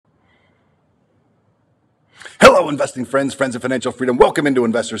Hello, investing friends, friends of financial freedom. Welcome into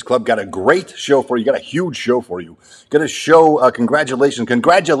Investors Club. Got a great show for you. Got a huge show for you. Going to show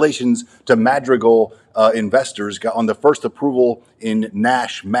congratulations to Madrigal investors on the first approval in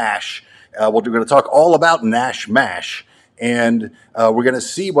Nash MASH. We're going to talk all about Nash MASH. And we're going to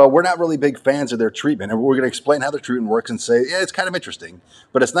see, well, we're not really big fans of their treatment. And we're going to explain how their treatment works and say, yeah, it's kind of interesting.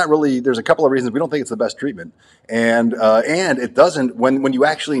 But it's not really, there's a couple of reasons we don't think it's the best treatment. And it doesn't, when you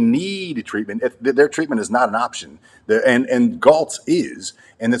actually need treatment, their treatment is not an option. And GALT is.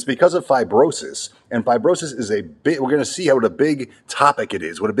 And it's because of fibrosis. And fibrosis is a big, we're going to see what a big topic it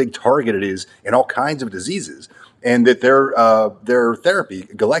is, what a big target it is in all kinds of diseases. And that their therapy,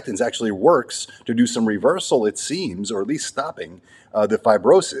 galectins, actually works to do some reversal, it seems, or at least stopping the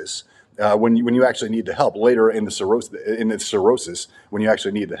fibrosis when you actually need the help later in the cirrhosis when you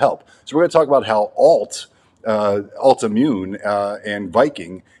actually need the help. So we're going to talk about how Altimmune and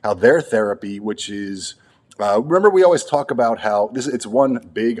Viking, how their therapy, which is remember we always talk about how it's one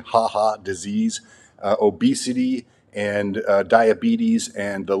big disease, obesity and diabetes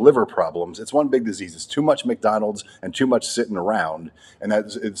and the liver problems. It's one big disease. It's too much McDonald's and too much sitting around, and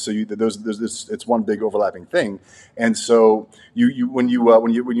it's one big overlapping thing. And so when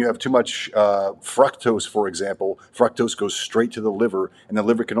you have too much fructose, for example, fructose goes straight to the liver, and the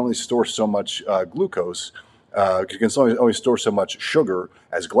liver can only store so much glucose. You can only store so much sugar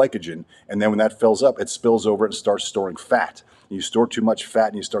as glycogen, and then when that fills up, it spills over and starts storing fat. You store too much fat,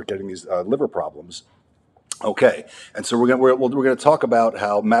 and you start getting these liver problems. Okay, and so we're going to talk about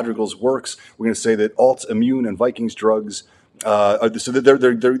how Madrigal's works. We're going to say that Altimmune and Viking's drugs, so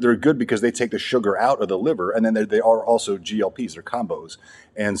they're good because they take the sugar out of the liver, and then they are also GLPs, they're combos,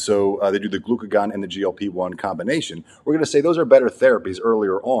 and so they do the glucagon and the GLP-1 combination. We're going to say those are better therapies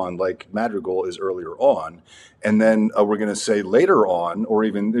earlier on, like Madrigal is earlier on, and then we're going to say later on, or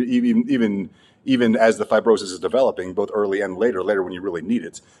even as the fibrosis is developing, both early and later when you really need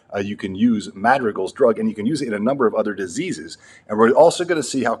it, you can use Madrigal's drug, and you can use it in a number of other diseases. And we're also going to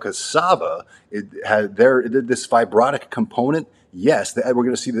see how SAVA this fibrotic component. Yes, we're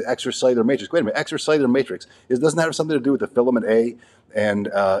going to see the extracellular matrix. Wait a minute, extracellular matrix. Doesn't that have something to do with the filament A and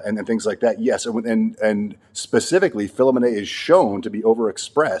things like that? Yes, and specifically, filament A is shown to be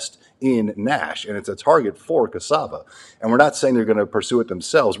overexpressed in NASH, and it's a target for SAVA. And we're not saying they're going to pursue it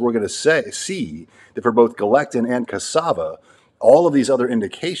themselves. We're going to see that for both galectin and SAVA, all of these other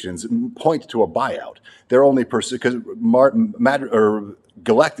indications point to a buyout. They're only because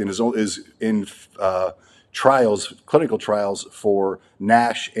galectin is in clinical trials for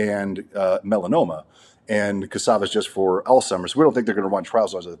NASH and melanoma, and SAVA is just for Alzheimer's. We don't think they're going to run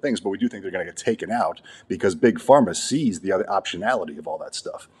trials on those other things, but we do think they're going to get taken out because Big Pharma sees the other optionality of all that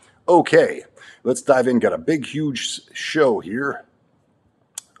stuff. Okay, let's dive in. Got a big, huge show here.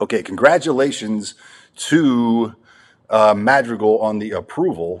 Okay, congratulations to Madrigal on the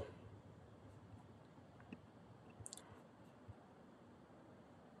approval.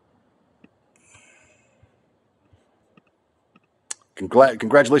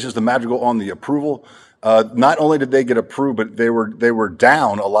 Congratulations to Madrigal on the approval. Not only did they get approved, but they were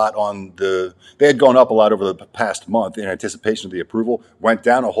down a lot they had gone up a lot over the past month in anticipation of the approval, went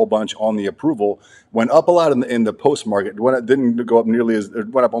down a whole bunch on the approval, went up a lot in the post-market. It didn't go up it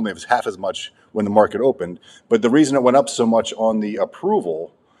went up only half as much when the market opened. But the reason it went up so much on the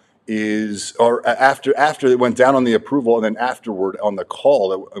approval is, or after it went down on the approval and then afterward on the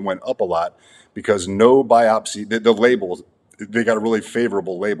call, it went up a lot because no biopsy, the labels, they got a really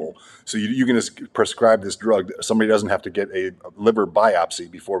favorable label. So you can just prescribe this drug. Somebody doesn't have to get a liver biopsy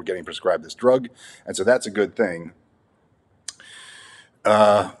before getting prescribed this drug. And so that's a good thing.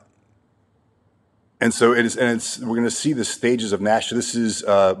 And so we're going to see the stages of NASH. So this is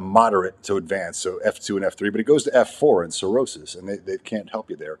moderate to advanced, so F2 and F3, but it goes to F4 in cirrhosis, and they can't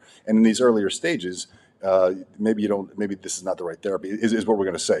help you there. And in these earlier stages, maybe this is not the right therapy, is what we're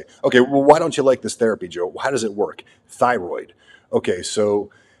going to say. Okay, well, why don't you like this therapy, Joe? How does it work? Thyroid. Okay, so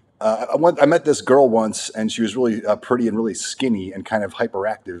I met this girl once, and she was really pretty and really skinny and kind of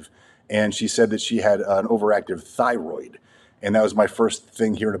hyperactive, and she said that she had an overactive thyroid, and that was my first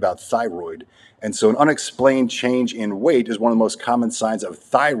thing hearing about thyroid. And so an unexplained change in weight is one of the most common signs of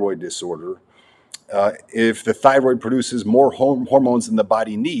thyroid disorder. If the thyroid produces more hormones than the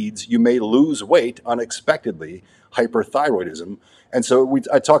body needs, you may lose weight unexpectedly, hyperthyroidism. And so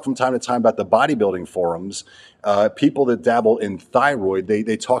I talk from time to time about the bodybuilding forums. People that dabble in thyroid,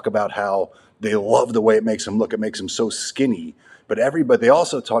 they talk about how they love the way it makes them look. It makes them so skinny. But they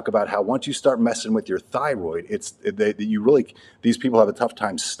also talk about how once you start messing with your thyroid, these people have a tough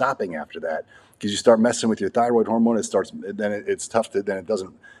time stopping after that. because you start messing with your thyroid hormone, it's tough to, then it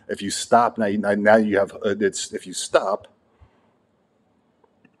doesn't, if you stop, now you have, if you stop,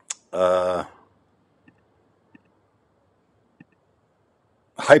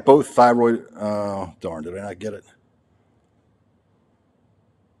 hypothyroid, oh, darn, did I not get it?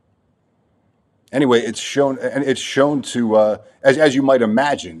 Anyway, it's shown, and it's shown to, as you might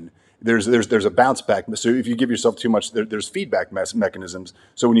imagine, there's a bounce back. So if you give yourself too much, there's feedback mechanisms.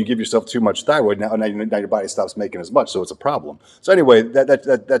 So when you give yourself too much thyroid, now your body stops making as much, so it's a problem. So anyway,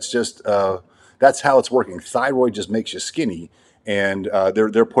 that's just that's how it's working. Thyroid just makes you skinny, and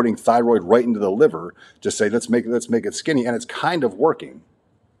they're putting thyroid right into the liver to say let's make it skinny, and it's kind of working.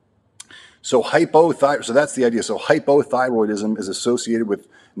 So so that's the idea. So hypothyroidism is associated with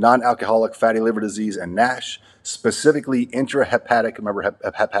non-alcoholic fatty liver disease and NASH, specifically intrahepatic, remember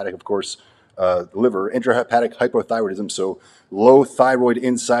hepatic, of course, liver, intrahepatic hypothyroidism. So low thyroid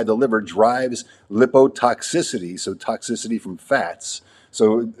inside the liver drives lipotoxicity, so toxicity from fats.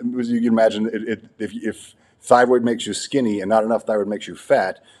 So as you can imagine, if thyroid makes you skinny and not enough thyroid makes you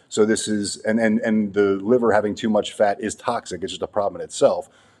fat, so this is, and the liver having too much fat is toxic, it's just a problem in itself.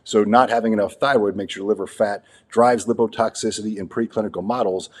 So not having enough thyroid makes your liver fat, drives lipotoxicity in preclinical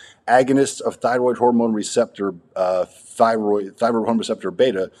models. Agonists of thyroid hormone receptor, thyroid hormone receptor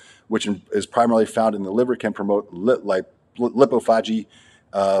beta, which is primarily found in the liver, can promote lipophagy,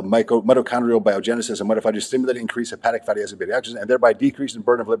 mitochondrial biogenesis, and mitophage, stimulate increased hepatic fatty acid beta oxidation, and thereby decrease the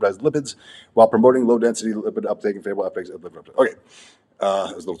burden of lipidized lipids while promoting low-density lipid uptake and favorable uptake of lipid. Okay,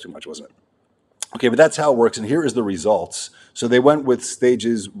 that was a little too much, wasn't it? Okay, but that's how it works, and here is the results. So they went with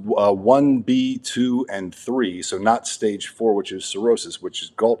stages 1B, 2, and 3, so not stage 4, which is cirrhosis,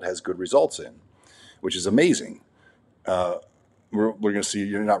 which GALT has good results in, which is amazing. We're going to see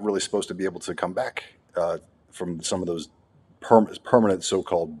you're not really supposed to be able to come back from some of those permanent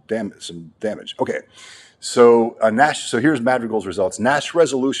so-called damage. Okay, so NASH. So here's Madrigal's results. NASH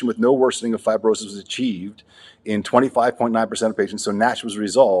resolution with no worsening of fibrosis was achieved in 25.9% of patients. So NASH was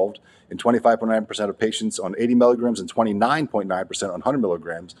resolved in 25.9% of patients on 80 milligrams and 29.9% on 100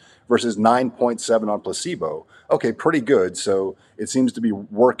 milligrams versus 9.7% on placebo. Okay, pretty good. So it seems to be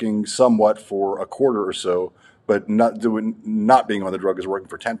working somewhat for a quarter or so, but not being on the drug is working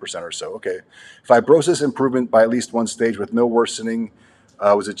for 10% or so. Okay, fibrosis improvement by at least one stage with no worsening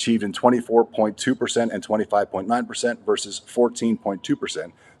was achieved in 24.2% and 25.9% versus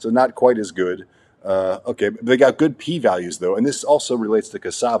 14.2%. So not quite as good. Okay, but they got good p-values though, and this also relates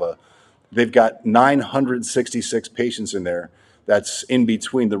to SAVA. They've got 966 patients in there. That's in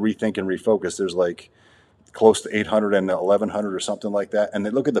between the Rethink and Refocus. There's like close to 800 and 1100 or something like that. And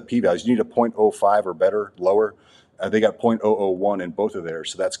then look at the p-values. You need a 0.05 or better, lower. They got 0.001 in both of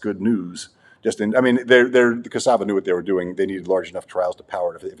theirs, so that's good news. CASAVA knew what they were doing. They needed large enough trials to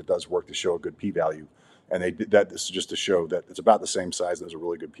power it if it does work to show a good p-value. And they did that just to show that it's about the same size and those are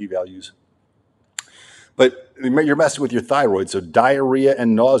really good p-values. But you're messing with your thyroid, so diarrhea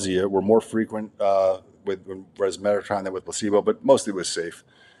and nausea were more frequent with resmetirom than with placebo, but mostly it was safe.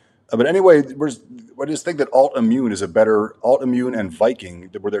 But anyway, I just think that autoimmune is a better, autoimmune and Viking,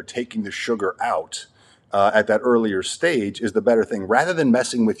 where they're taking the sugar out at that earlier stage, is the better thing. Rather than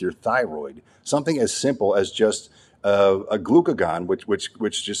messing with your thyroid, something as simple as just a glucagon,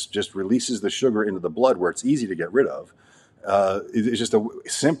 which just releases the sugar into the blood where it's easy to get rid of, is just a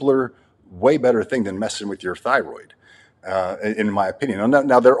simpler, way better thing than messing with your thyroid, in my opinion.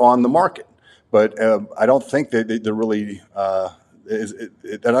 Now they're on the market, but I don't think that they're really.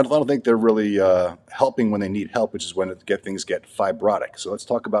 I don't think they're really helping when they need help, which is when things get fibrotic. So let's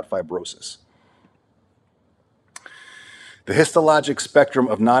talk about fibrosis. The histologic spectrum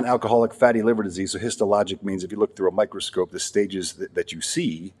of non-alcoholic fatty liver disease. So histologic means if you look through a microscope, the stages that you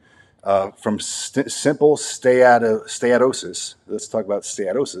see. From simple steatosis. Let's talk about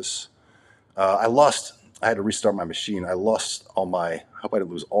steatosis. I had to restart my machine. I lost all my, I hope I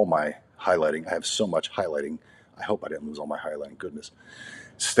didn't lose all my highlighting. I have so much highlighting. I hope I didn't lose all my highlighting, goodness.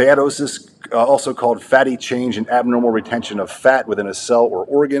 Steatosis, also called fatty change and abnormal retention of fat within a cell or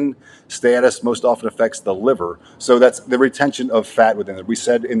organ. Steatus most often affects the liver. So that's the retention of fat within it. We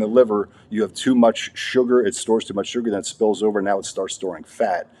said in the liver, you have too much sugar, it stores too much sugar, then it spills over, now it starts storing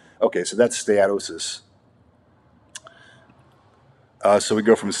fat. Okay, so that's steatosis. So we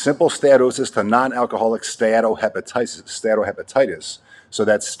go from simple steatosis to non-alcoholic steatohepatitis. So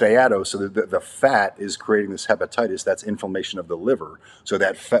that's steato. So the fat is creating this hepatitis. That's inflammation of the liver. So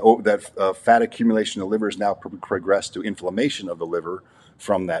that fat accumulation in the liver is now progressed to inflammation of the liver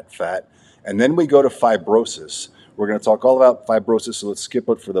from that fat. And then we go to fibrosis. We're going to talk all about fibrosis. So let's skip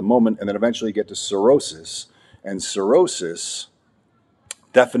it for the moment, and then eventually get to cirrhosis. And cirrhosis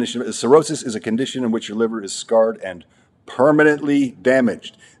Definition: cirrhosis is a condition in which your liver is scarred and permanently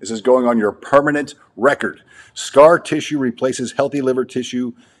damaged. This is going on your permanent record. Scar tissue replaces healthy liver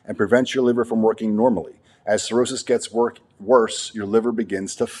tissue and prevents your liver from working normally. As cirrhosis gets worse, your liver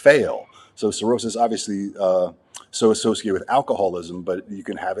begins to fail. So cirrhosis obviously so associated with alcoholism, but you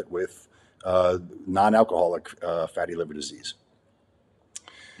can have it with non-alcoholic fatty liver disease.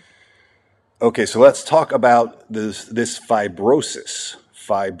 Okay, so let's talk about this fibrosis.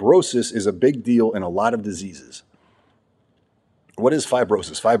 Fibrosis is a big deal in a lot of diseases. What is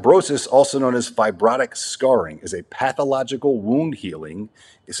fibrosis? Fibrosis, also known as fibrotic scarring, is a pathological wound healing.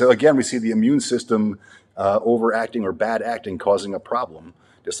 So again, we see the immune system overacting or bad acting causing a problem,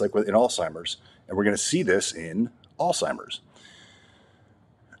 just like in Alzheimer's. And we're going to see this in Alzheimer's.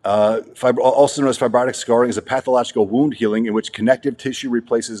 Also known as fibrotic scarring is a pathological wound healing in which connective tissue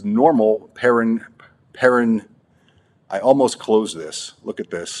replaces normal I almost closed this. Look at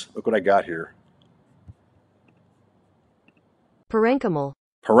this. Look what I got here. Parenchymal.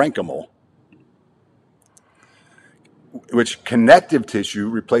 Parenchymal. Which connective tissue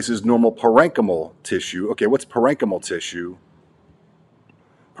replaces normal parenchymal tissue. Okay, what's parenchymal tissue?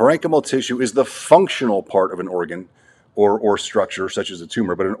 Parenchymal tissue is the functional part of an organ or structure, such as a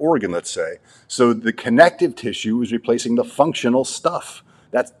tumor, but an organ, let's say. So the connective tissue is replacing the functional stuff.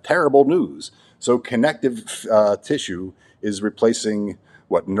 That's terrible news. So connective tissue is replacing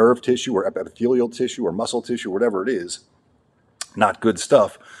what, nerve tissue or epithelial tissue or muscle tissue, whatever it is. Not good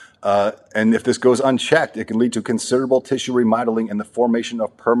stuff. And if this goes unchecked, it can lead to considerable tissue remodeling and the formation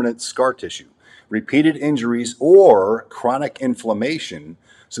of permanent scar tissue. Repeated injuries or chronic inflammation.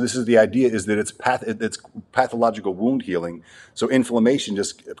 So this is the idea, is that it's pathological wound healing. So inflammation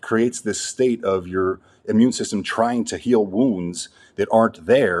just creates this state of your immune system trying to heal wounds that aren't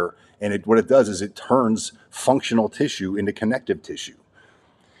there. And what it does is it turns functional tissue into connective tissue.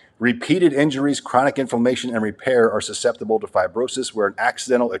 Repeated injuries, chronic inflammation, and repair are susceptible to fibrosis, where an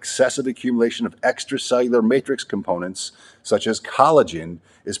accidental excessive accumulation of extracellular matrix components, such as collagen,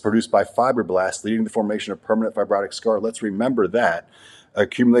 is produced by fibroblasts, leading to the formation of permanent fibrotic scar. Let's remember that.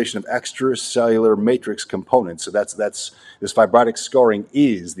 Accumulation of extracellular matrix components. So that's this fibrotic scarring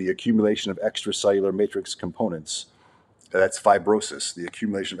is the accumulation of extracellular matrix components. That's fibrosis, the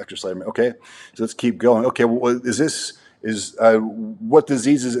accumulation of extracellular. Okay, so let's keep going. Okay, well, what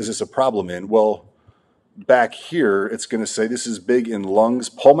diseases is this a problem in? Well, back here, it's going to say this is big in lungs,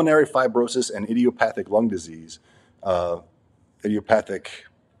 pulmonary fibrosis, and idiopathic lung disease. Not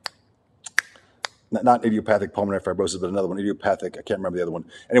idiopathic pulmonary fibrosis, but another one, idiopathic, I can't remember the other one.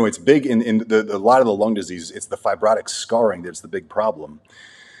 Anyway, it's big in a lot of the lung diseases. It's the fibrotic scarring that's the big problem.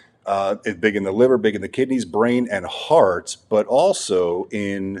 It's big in the liver, big in the kidneys, brain, and heart, but also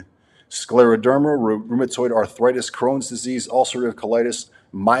in scleroderma, rheumatoid arthritis, Crohn's disease, ulcerative colitis,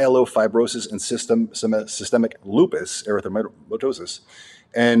 myelofibrosis, and systemic lupus erythematosus.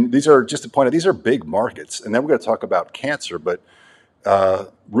 And these are, just to point out, these are big markets. And then we're going to talk about cancer, but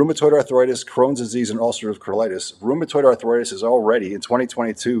rheumatoid arthritis, Crohn's disease, and ulcerative colitis. Rheumatoid arthritis is already, in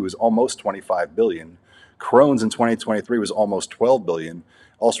 2022, is almost 25 billion. Crohn's in 2023 was almost 12 billion.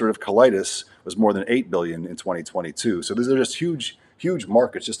 Ulcerative colitis was more than 8 billion in 2022. So these are just huge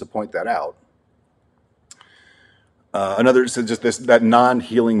markets, just to point that out. That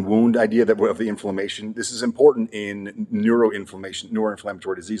non-healing wound idea of the inflammation. This is important in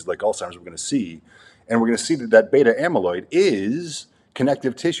neuroinflammatory disease like Alzheimer's. We're going to see, and we're going to see that beta amyloid is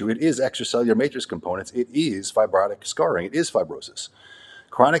connective tissue. It is extracellular matrix components. It is fibrotic scarring. It is fibrosis.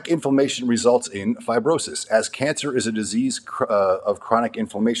 Chronic inflammation results in fibrosis. As cancer is a disease of chronic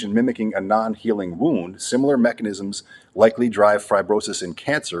inflammation mimicking a non-healing wound, similar mechanisms likely drive fibrosis in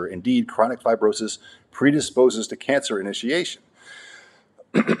cancer. Indeed, chronic fibrosis predisposes to cancer initiation.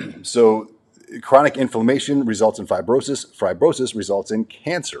 So chronic inflammation results in fibrosis. Fibrosis results in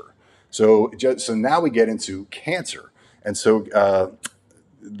cancer. So now we get into cancer. And so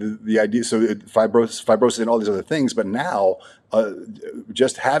the idea, so fibrosis and all these other things, but now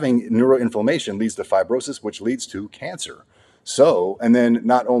just having neuroinflammation leads to fibrosis, which leads to cancer. So, and then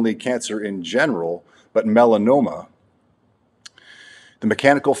not only cancer in general, but melanoma. The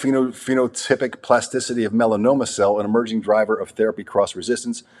mechanical phenotypic plasticity of melanoma cell, an emerging driver of therapy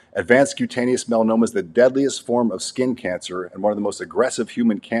cross-resistance. Advanced cutaneous melanoma is the deadliest form of skin cancer and one of the most aggressive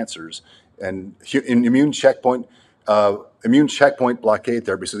human cancers. And in immune checkpoint blockade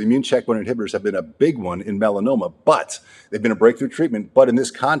therapy. So the immune checkpoint inhibitors have been a big one in melanoma, but they've been a breakthrough treatment. But in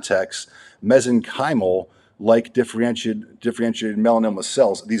this context, mesenchymal-like differentiated melanoma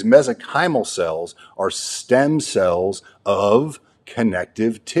cells, these mesenchymal cells are stem cells of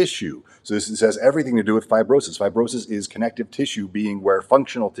connective tissue. So this has everything to do with fibrosis. Fibrosis is connective tissue being where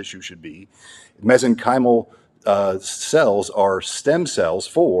functional tissue should be. Mesenchymal cells are stem cells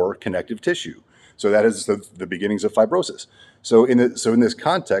for connective tissue. So that is the beginnings of fibrosis. So in this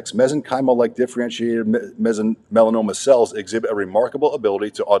context, mesenchymal-like differentiated melanoma cells exhibit a remarkable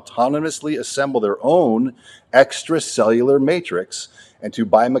ability to autonomously assemble their own extracellular matrix and to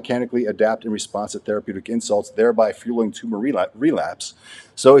biomechanically adapt in response to therapeutic insults, thereby fueling tumor relapse.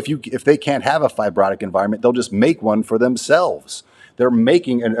 So if they can't have a fibrotic environment, they'll just make one for themselves. They're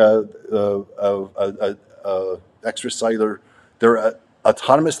making an extracellular. They're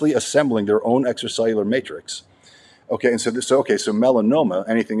autonomously assembling their own extracellular matrix. Okay, and so melanoma.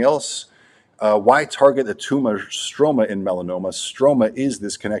 Anything else? Why target the tumor stroma in melanoma? Stroma is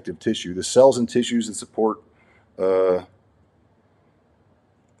this connective tissue. The cells and tissues that support.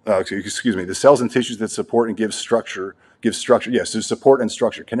 Excuse me. The cells and tissues that support and give structure. Yes, to support and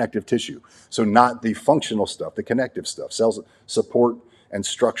structure, connective tissue. So not the functional stuff, the connective stuff. Cells support and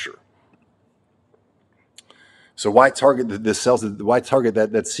structure. So why target the cells? Why target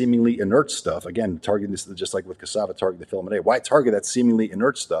that seemingly inert stuff? Again, targeting this just like with cassava, target the filament A. Why target that seemingly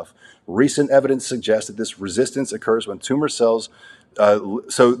inert stuff? Recent evidence suggests that this resistance occurs when tumor cells.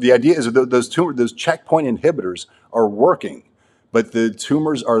 So the idea is that those checkpoint inhibitors are working, but the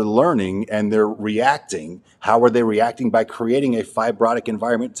tumors are learning and they're reacting. How are they reacting? By creating a fibrotic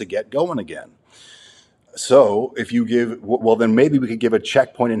environment to get going again. So if you give, well, then maybe we could give a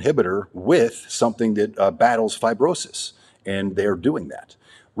checkpoint inhibitor with something that battles fibrosis, and they're doing that.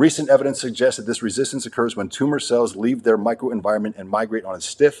 Recent evidence suggests that this resistance occurs when tumor cells leave their microenvironment and migrate on a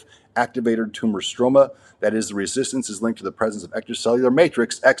stiff, activated tumor stroma. That is, the resistance is linked to the presence of extracellular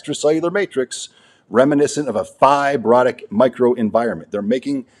matrix, reminiscent of a fibrotic microenvironment. They're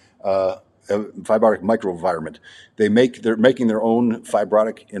making a fibrotic microenvironment. They're making their own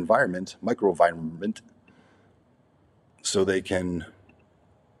fibrotic environment, microenvironment, so they can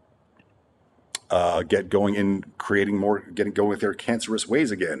get going in getting going with their cancerous ways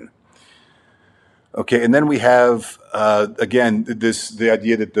again. Okay, and then we have again the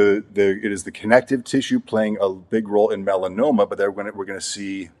idea that it is the connective tissue playing a big role in melanoma, but we're going to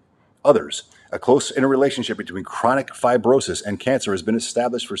see others. A close interrelationship between chronic fibrosis and cancer has been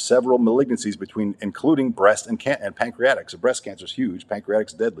established for several malignancies, including breast and pancreatic. So breast cancer is huge.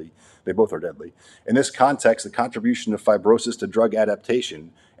 Pancreatic's deadly. They both are deadly. In this context, the contribution of fibrosis to drug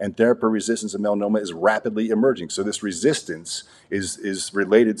adaptation and therapy resistance in melanoma is rapidly emerging. So this resistance is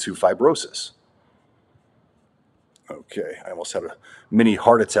related to fibrosis. Okay, I almost had a mini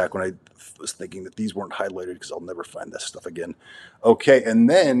heart attack when I was thinking that these weren't highlighted because I'll never find this stuff again. Okay, and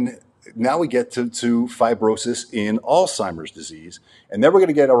then now we get to fibrosis in Alzheimer's disease, and then we're going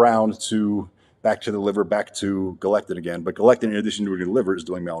to get around to back to the liver, back to galectin again, but galectin, in addition to doing the liver, is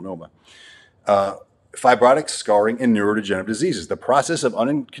doing melanoma. Fibrotic scarring in neurodegenerative diseases. The process of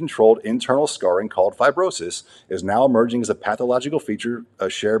uncontrolled internal scarring, called fibrosis, is now emerging as a pathological feature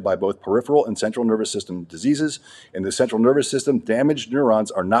shared by both peripheral and central nervous system diseases. In the central nervous system, damaged neurons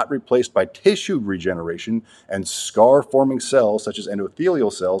are not replaced by tissue regeneration, and scar-forming cells, such as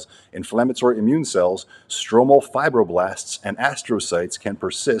endothelial cells, inflammatory immune cells, stromal fibroblasts, and astrocytes can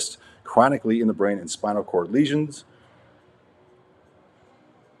persist chronically in the brain and spinal cord lesions.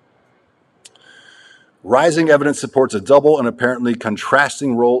 Rising evidence supports a double and apparently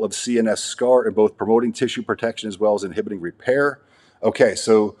contrasting role of CNS scar in both promoting tissue protection as well as inhibiting repair. Okay,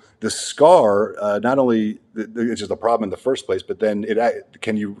 so the scar, not only it's just a problem in the first place, but then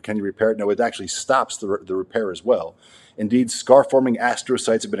can you repair it? No, it actually stops the repair as well. Indeed, scar-forming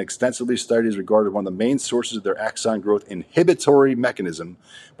astrocytes have been extensively studied as regarded one of the main sources of their axon growth inhibitory mechanism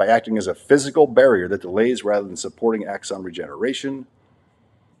by acting as a physical barrier that delays rather than supporting axon regeneration.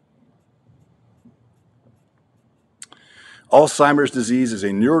 Alzheimer's disease is a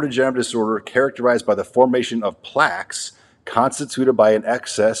neurodegenerative disorder characterized by the formation of plaques constituted by an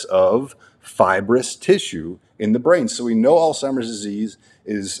excess of fibrous tissue in the brain. So we know Alzheimer's disease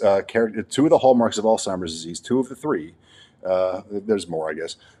is two of the hallmarks of Alzheimer's disease, two of the three. There's more, I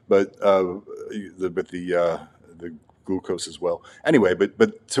guess, but the glucose as well. Anyway,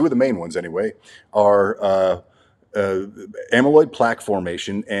 but two of the main ones anyway are amyloid plaque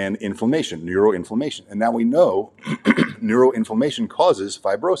formation and inflammation, neuroinflammation. And now we know neuroinflammation causes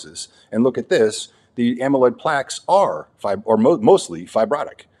fibrosis. And look at this, the amyloid plaques are mostly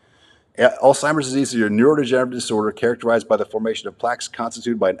fibrotic. Alzheimer's disease is a neurodegenerative disorder characterized by the formation of plaques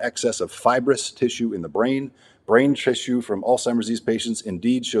constituted by an excess of fibrous tissue in the brain. Brain tissue from Alzheimer's disease patients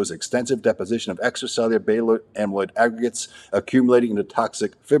indeed shows extensive deposition of extracellular beta amyloid aggregates accumulating into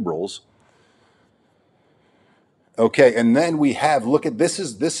toxic fibrils. Okay, and then we have, look at this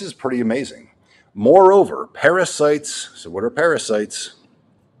is pretty amazing. Moreover, parasites. So what are parasites?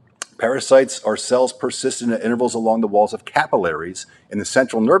 Parasites are cells persistent at intervals along the walls of capillaries in the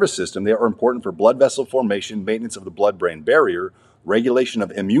central nervous system. They are important for blood vessel formation, maintenance of the blood-brain barrier, regulation of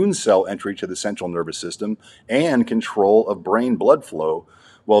immune cell entry to the central nervous system, and control of brain blood flow.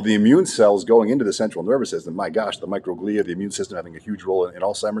 Well, the immune cells going into the central nervous system, my gosh, the microglia, the immune system having a huge role in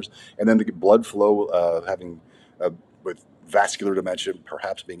Alzheimer's, and then the blood flow having with vascular dementia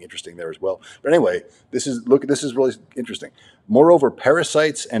perhaps being interesting there as well. But anyway, this is really interesting. Moreover,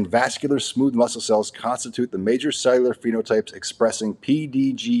 parasites and vascular smooth muscle cells constitute the major cellular phenotypes expressing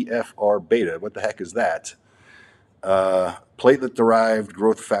PDGFR beta. What the heck is that? Platelet-derived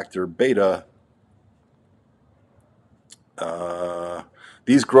growth factor beta.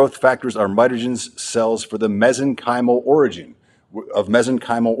 These growth factors are mitogen cells for the mesenchymal origin. What's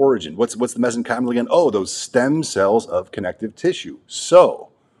the mesenchymal again? Oh, those stem cells of connective tissue. So,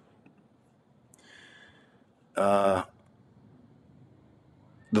 the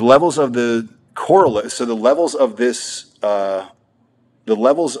levels of the correlate. So the levels of this, the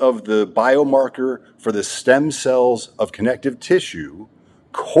levels of the biomarker for the stem cells of connective tissue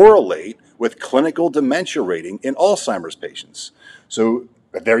correlate with clinical dementia rating in Alzheimer's patients. So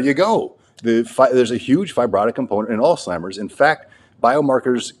there you go. There's a huge fibrotic component in Alzheimer's. In fact,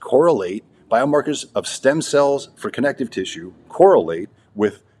 biomarkers of stem cells for connective tissue correlate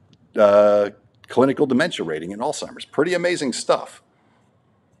with clinical dementia rating in Alzheimer's. Pretty amazing stuff.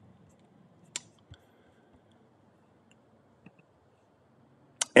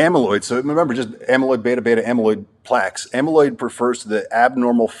 Amyloid, so remember just amyloid, beta, amyloid plaques. Amyloid refers to the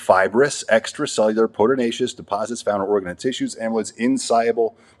abnormal fibrous extracellular proteinaceous deposits found in organ and tissues. Amyloid's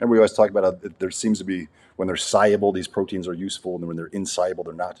insoluble. Remember we always talk about how there seems to be, when they're soluble, these proteins are useful, and when they're insoluble,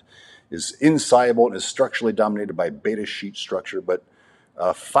 they're not. Is insoluble and is structurally dominated by beta sheet structure, but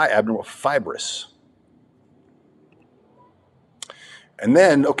abnormal fibrous. And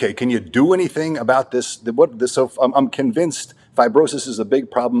then, okay, can you do anything about this? So I'm convinced fibrosis is a big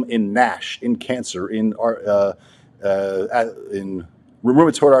problem in NASH, in cancer, in rheumatoid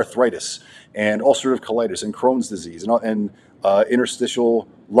arthritis, and ulcerative colitis, and Crohn's disease, and interstitial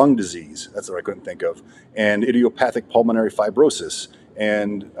lung disease. That's what I couldn't think of, and idiopathic pulmonary fibrosis,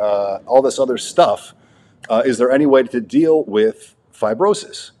 and all this other stuff. Is there any way to deal with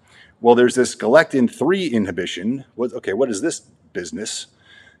fibrosis? Well, there's this galectin-3 inhibition. What is this business?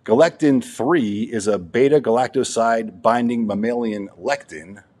 Galectin-3 is a beta-galactoside binding mammalian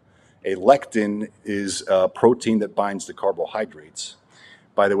lectin. A lectin is a protein that binds to carbohydrates.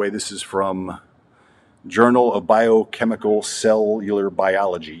 By the way, this is from Journal of Biochemical Cellular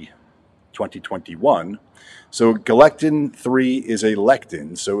Biology, 2021. So galectin-3 is a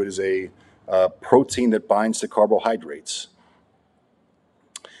lectin, so it is a protein that binds to carbohydrates.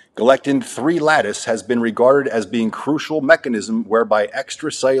 Galectin-3 lattice has been regarded as being a crucial mechanism whereby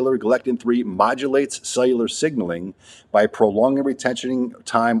extracellular galectin-3 modulates cellular signaling by prolonging retention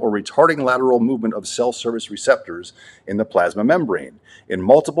time or retarding lateral movement of cell surface receptors in the plasma membrane. In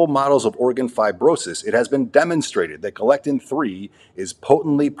multiple models of organ fibrosis, it has been demonstrated that galectin-3 is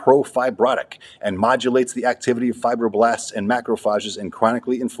potently pro-fibrotic and modulates the activity of fibroblasts and macrophages in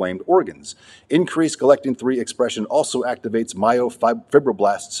chronically inflamed organs. Increased galectin-3 expression also activates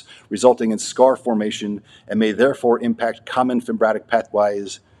myofibroblasts, resulting in scar formation, and may therefore impact common fibrotic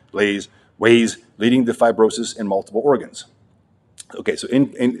pathways, ways leading to fibrosis in multiple organs. Okay, so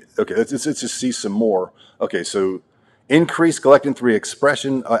let's just see some more. Okay, so increased galectin-3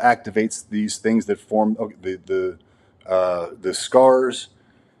 expression activates these things that form the scars.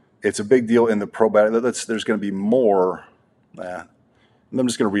 It's a big deal in the probiotic. There's going to be more. I'm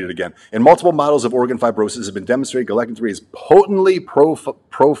just going to read it again. In multiple models of organ fibrosis, it has been demonstrated galectin-3 is potently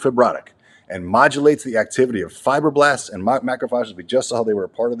pro-fibrotic and modulates the activity of fibroblasts and macrophages. We just saw how they were a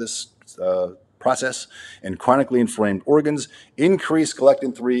part of this process in chronically inflamed organs. Increased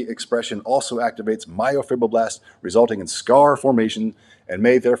galectin-3 expression also activates myofibroblasts, resulting in scar formation and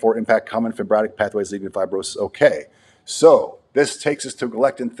may therefore impact common fibrotic pathways leading to fibrosis. Okay, so this takes us to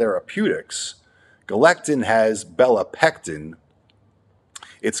galectin therapeutics. Galectin has belapectin.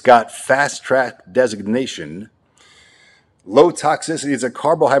 It's got fast track designation. Low toxicity is a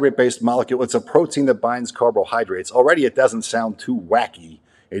carbohydrate-based molecule. It's a protein that binds carbohydrates. Already it doesn't sound too wacky.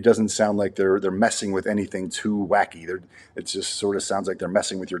 It doesn't sound like they're messing with anything too wacky. It just sort of sounds like they're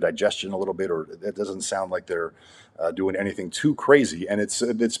messing with your digestion a little bit, or it doesn't sound like they're doing anything too crazy, and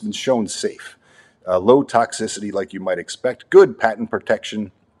it's been shown safe. Low toxicity like you might expect. Good patent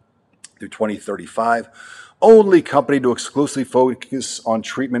protection through 2035. Only company to exclusively focus on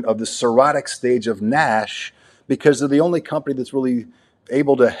treatment of the cirrhotic stage of NASH, because they're the only company that's really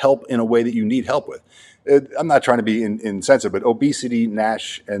able to help in a way that you need help with. I'm not trying to be insensitive, but obesity,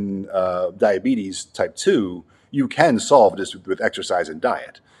 NASH, and diabetes type 2, you can solve just with exercise and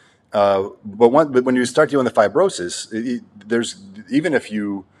diet. But when you start dealing with fibrosis, there's even if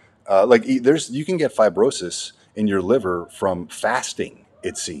you you can get fibrosis in your liver from fasting.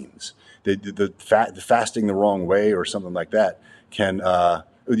 It seems the fasting the wrong way or something like that can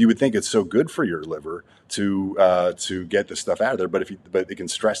you would think it's so good for your liver to get the stuff out of there, but it can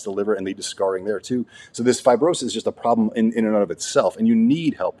stress the liver and lead to scarring there too. So this fibrosis is just a problem in and of itself, and you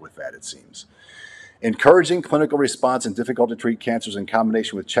need help with that. It seems. Encouraging clinical response in difficult to treat cancers in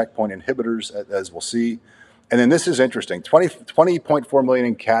combination with checkpoint inhibitors, as we'll see. And then this is interesting, 20.4 million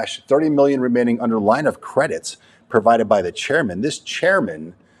in cash, 30 million remaining under line of credits provided by the chairman. This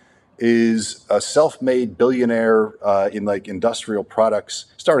chairman is a self-made billionaire in like industrial products.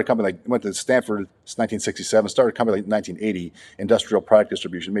 Started a company went to Stanford 1967, started a company like 1980, industrial product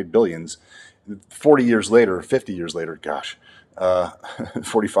distribution, made billions. 40 years later, 50 years later, gosh,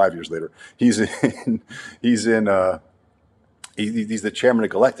 45 years later, he's the chairman of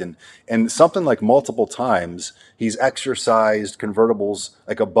GALT, and something like multiple times he's exercised convertibles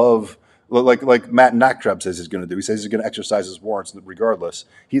like above, like Matt Nacktreb says he's going to do. He says he's going to exercise his warrants regardless.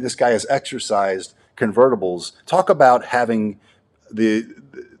 This guy has exercised convertibles. Talk about having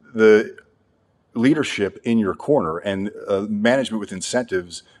the leadership in your corner and management with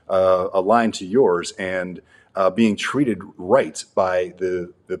incentives aligned to yours, and being treated right by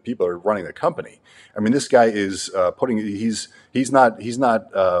the people that are running the company. I mean, this guy is he's not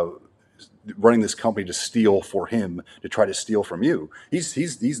running this company to steal for him, to try to steal from you. He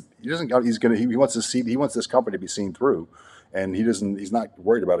wants this company to be seen through, and he's not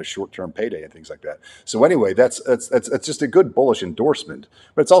worried about a short-term payday and things like that. So anyway, that's just a good bullish endorsement,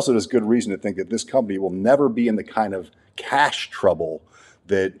 but it's also just good reason to think that this company will never be in the kind of cash trouble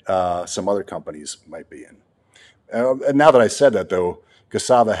that some other companies might be in. And now that I said that, though,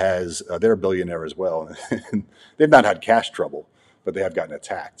 SAVA has, they're a billionaire as well. They've not had cash trouble, but they have gotten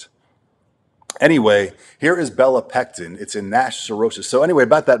attacked. Anyway, here is belapectin. It's in NASH cirrhosis. So anyway,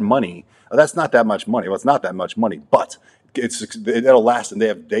 about that money, that's not that much money. Well, it's not that much money, but it'll last, and they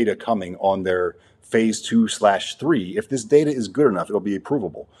have data coming on their phase 2/3. If this data is good enough, it'll be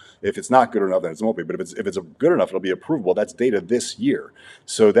approvable. If it's not good enough, then it won't be. But if it's good enough, it'll be approvable. That's data this year.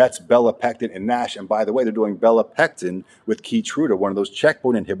 So that's belapectin and NASH. And by the way, they're doing belapectin with Keytruda, one of those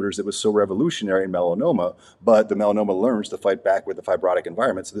checkpoint inhibitors that was so revolutionary in melanoma. But the melanoma learns to fight back with the fibrotic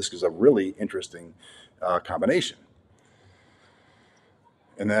environment. So this is a really interesting combination.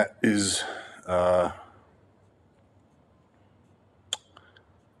 And that is...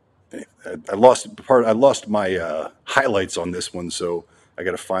 I lost my highlights on this one, so I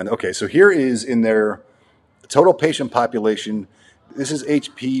got to find. Okay, so here is in their total patient population. This is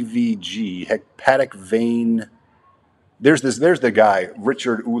HPVG, hepatic vein. There's the guy,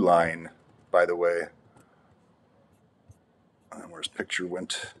 Richard Uline, by the way. Where his picture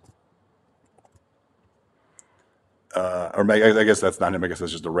went. Or I guess that's not him. I guess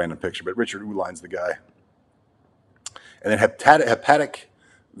that's just a random picture. But Richard Uline's the guy. And then hepatic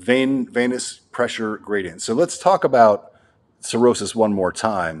venous pressure gradient. So let's talk about cirrhosis one more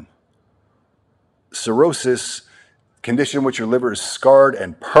time. Cirrhosis, condition in which your liver is scarred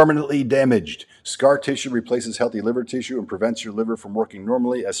and permanently damaged. Scar tissue replaces healthy liver tissue and prevents your liver from working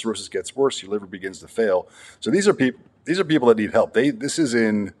normally. As cirrhosis gets worse, your liver begins to fail. So these are people that need help. This is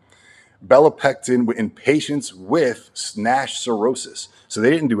in belapectin in patients with NASH cirrhosis. So they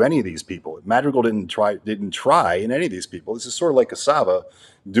didn't do any of these people. Madrigal didn't try in any of these people. This is sort of like SAVA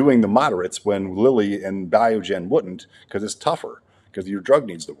doing the moderates when Lilly and Biogen wouldn't, because it's tougher, because your drug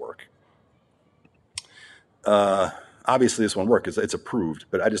needs to work. Obviously, this won't work because it's approved,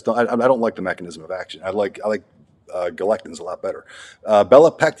 but I don't like the mechanism of action. I like galectins a lot better.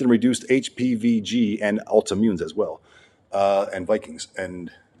 Belapectin reduced HPVG and Altimmunes as well, and Vikings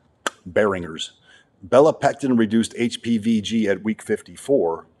and Beringers. Belapectin reduced HPVG at week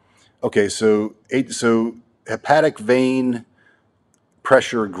 54. Okay, so hepatic vein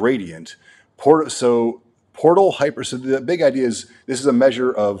pressure gradient. So the big idea is this is a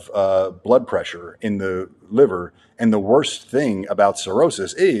measure of blood pressure in the liver, and the worst thing about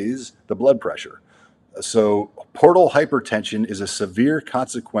cirrhosis is the blood pressure. So portal hypertension is a severe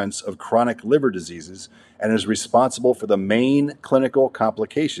consequence of chronic liver diseases and is responsible for the main clinical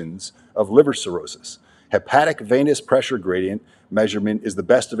complications of liver cirrhosis. Hepatic venous pressure gradient measurement is the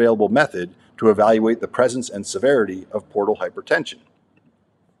best available method to evaluate the presence and severity of portal hypertension.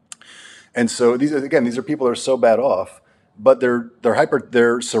 And so these are people that are so bad off, but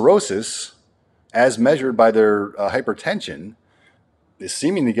their cirrhosis as measured by their hypertension, is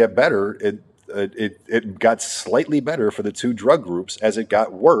seeming to get better. It got slightly better for the two drug groups as it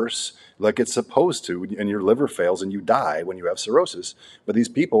got worse, like it's supposed to, and your liver fails and you die when you have cirrhosis. But these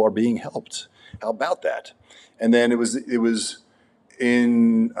people are being helped. How about that? And then it was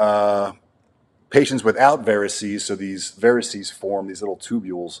in patients without varices. So these varices form these little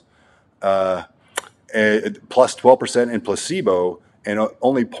tubules, plus 12% in placebo, and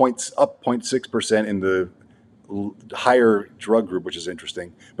only up 0.6% in the higher drug group, which is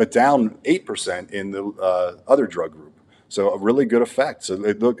interesting, but down 8% in the other drug group. So a really good effect. So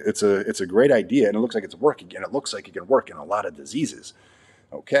it's a great idea, and it looks like it's working, and it looks like it can work in a lot of diseases.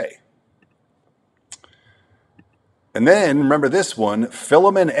 Okay. And then remember this one,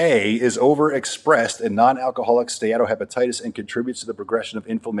 filamin A is overexpressed in non-alcoholic steatohepatitis and contributes to the progression of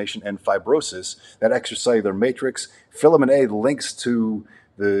inflammation and fibrosis. That extracellular matrix, filamin A links to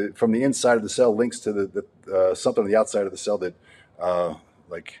from the inside of the cell, links to the something on the outside of the cell that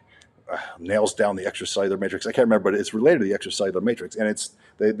nails down the extracellular matrix. I can't remember, but it's related to the extracellular matrix, and it's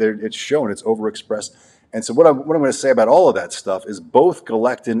shown it's overexpressed. And so what I'm going to say about all of that stuff is both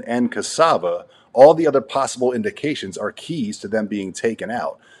galectin and cassava, all the other possible indications are keys to them being taken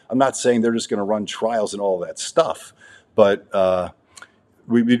out. I'm not saying they're just going to run trials and all of that stuff, but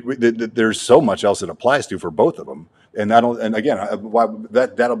there's so much else it applies to for both of them. And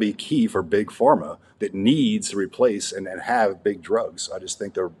that'll be key for big pharma that needs to replace and have big drugs. I just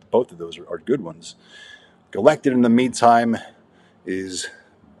think both of those are good ones. Galectin, in the meantime, is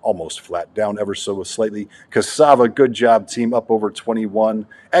almost flat, down ever so slightly. Cassava, good job, team, up over 21.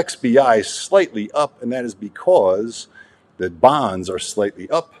 XBI slightly up, and that is because the bonds are slightly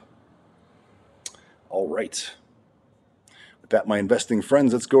up. All right. With that, my investing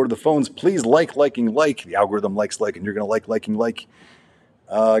friends, let's go to the phones. Please liking. The algorithm likes like, and you're going to liking.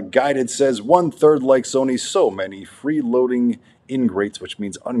 Guided says 1/3 likes only, so many freeloading ingrates, which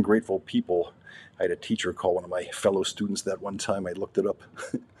means ungrateful people. I had a teacher call one of my fellow students that one time. I looked it up.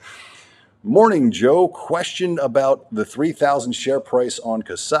 Morning, Joe. Question about the 3,000 share price on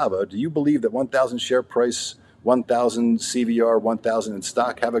cassava. Do you believe that 1,000 share price, 1,000 CVR, 1,000 in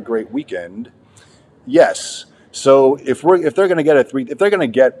stock? Have a great weekend. Yes. So if they're going to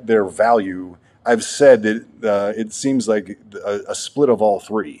get their value, I've said that it seems like a split of all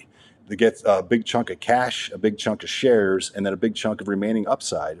three. They get a big chunk of cash, a big chunk of shares, and then a big chunk of remaining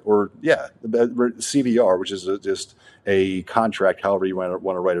upside, or CVR, which is just a contract, however you want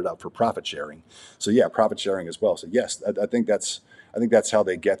to write it up, for profit sharing. So yeah, profit sharing as well. So yes, I think that's how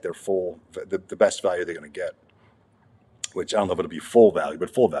they get their the best value they're going to get. Which I don't know if it'll be full value,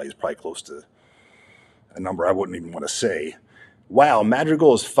 but full value is probably close to a number I wouldn't even want to say. Wow,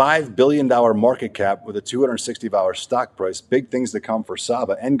 Madrigal is $5 billion market cap with a $260 stock price. Big things to come for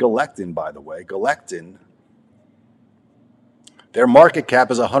SAVA and Galectin, by the way. Galectin, their market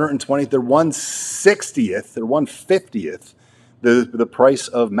cap is 120th. They're 160th. They're 150th the price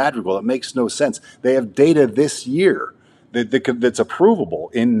of Madrigal. It makes no sense. They have data this year that's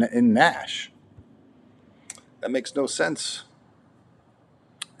approvable in NASH. That makes no sense.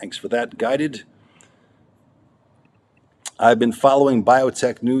 Thanks for that, Guided. I've been following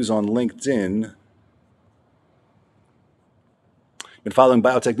biotech news on LinkedIn.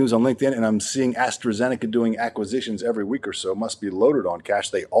 And I'm seeing AstraZeneca doing acquisitions every week or so. Must be loaded on cash.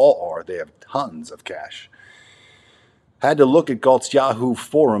 They all are. They have tons of cash. Had to look at GALT's Yahoo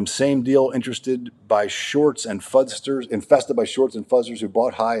forum. Same deal. Infested by shorts and fuzzers who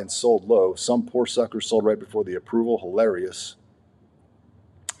bought high and sold low. Some poor suckers sold right before the approval. Hilarious.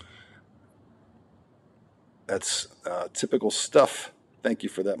 That's typical stuff. Thank you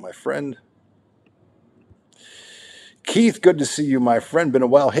for that, my friend. Keith, good to see you, my friend. Been a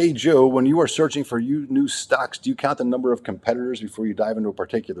while. Hey, Joe, when you are searching for new stocks, do you count the number of competitors before you dive into a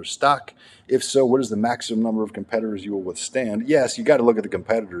particular stock? If so, what is the maximum number of competitors you will withstand? Yes, you got to look at the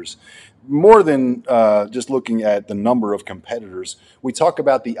competitors. More than just looking at the number of competitors, we talk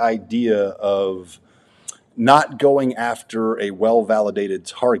about the idea of not going after a well-validated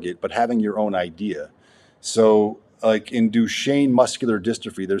target, but having your own idea. So like in Duchenne muscular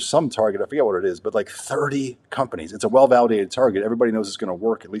dystrophy, there's some target, I forget what it is, but like 30 companies. It's a well-validated target. Everybody knows it's going to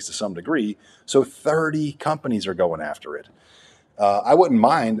work, at least to some degree. So 30 companies are going after it. I wouldn't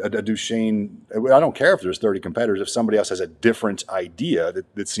mind a Duchenne. I don't care if there's 30 competitors. If somebody else has a different idea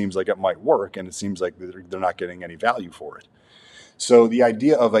that seems like it might work, and it seems like they're not getting any value for it. So the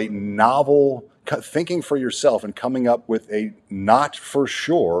idea of a novel, thinking for yourself and coming up with a not for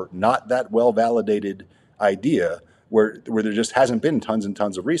sure, not that well-validated idea where there just hasn't been tons and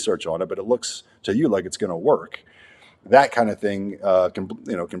tons of research on it, but it looks to you like it's going to work. that kind of thing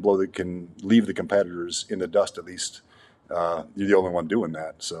can leave the competitors in the dust. At least you're the only one doing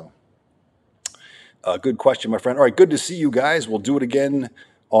that. So, good question, my friend. All right, good to see you guys. We'll do it again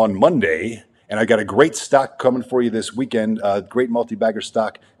on Monday. And I got a great stock coming for you this weekend. Great multi-bagger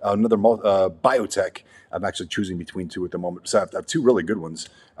stock, another biotech. I'm actually choosing between two at the moment. So I have two really good ones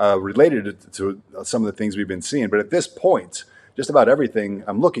related to some of the things we've been seeing. But at this point, just about everything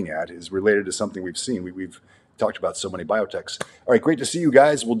I'm looking at is related to something we've seen. We've talked about so many biotechs. All right, great to see you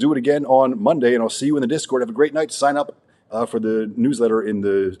guys. We'll do it again on Monday, and I'll see you in the Discord. Have a great night. Sign up for the newsletter in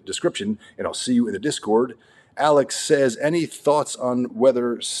the description, and I'll see you in the Discord. Alex says, any thoughts on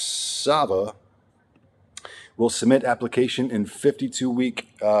whether SAVA will submit application in 52-week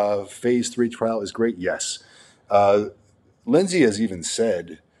phase 3 trial is great? Yes. Lindsay has even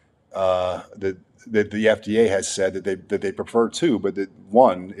said that the FDA has said that they prefer two, but that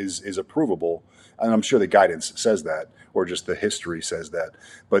one is approvable. And I'm sure the guidance says that, or just the history says that,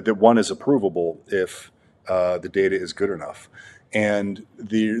 but that one is approvable if the data is good enough. And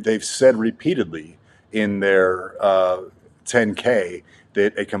they've said repeatedly in their 10K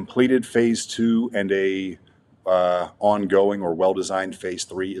that a completed phase 2 and a ongoing or well-designed phase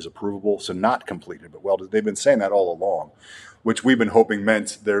 3 is approvable. So not completed, but they've been saying that all along, which we've been hoping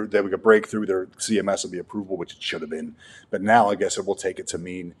meant that we could break through their CMS will be approvable, which it should have been. But now I guess it will take it to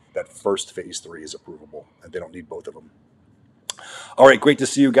mean that first phase 3 is approvable, and they don't need both of them. All right, great to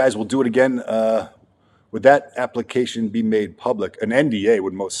see you guys. We'll do it again. Would that application be made public? An NDA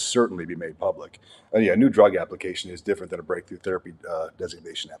would most certainly be made public. Yeah, a new drug application is different than a breakthrough therapy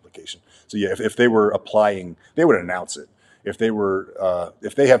designation application. So yeah, if they were applying, they would announce it. If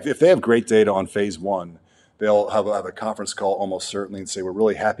they have great data on phase 1, they'll have a conference call almost certainly and say, we're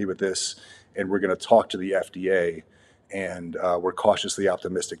really happy with this, and we're going to talk to the FDA, and we're cautiously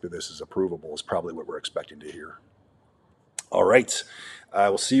optimistic that this is approvable, is probably what we're expecting to hear. All right. I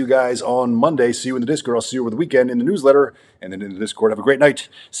will see you guys on Monday. See you in the Discord. I'll see you over the weekend in the newsletter and then in the Discord. Have a great night.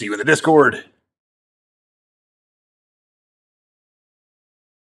 See you in the Discord.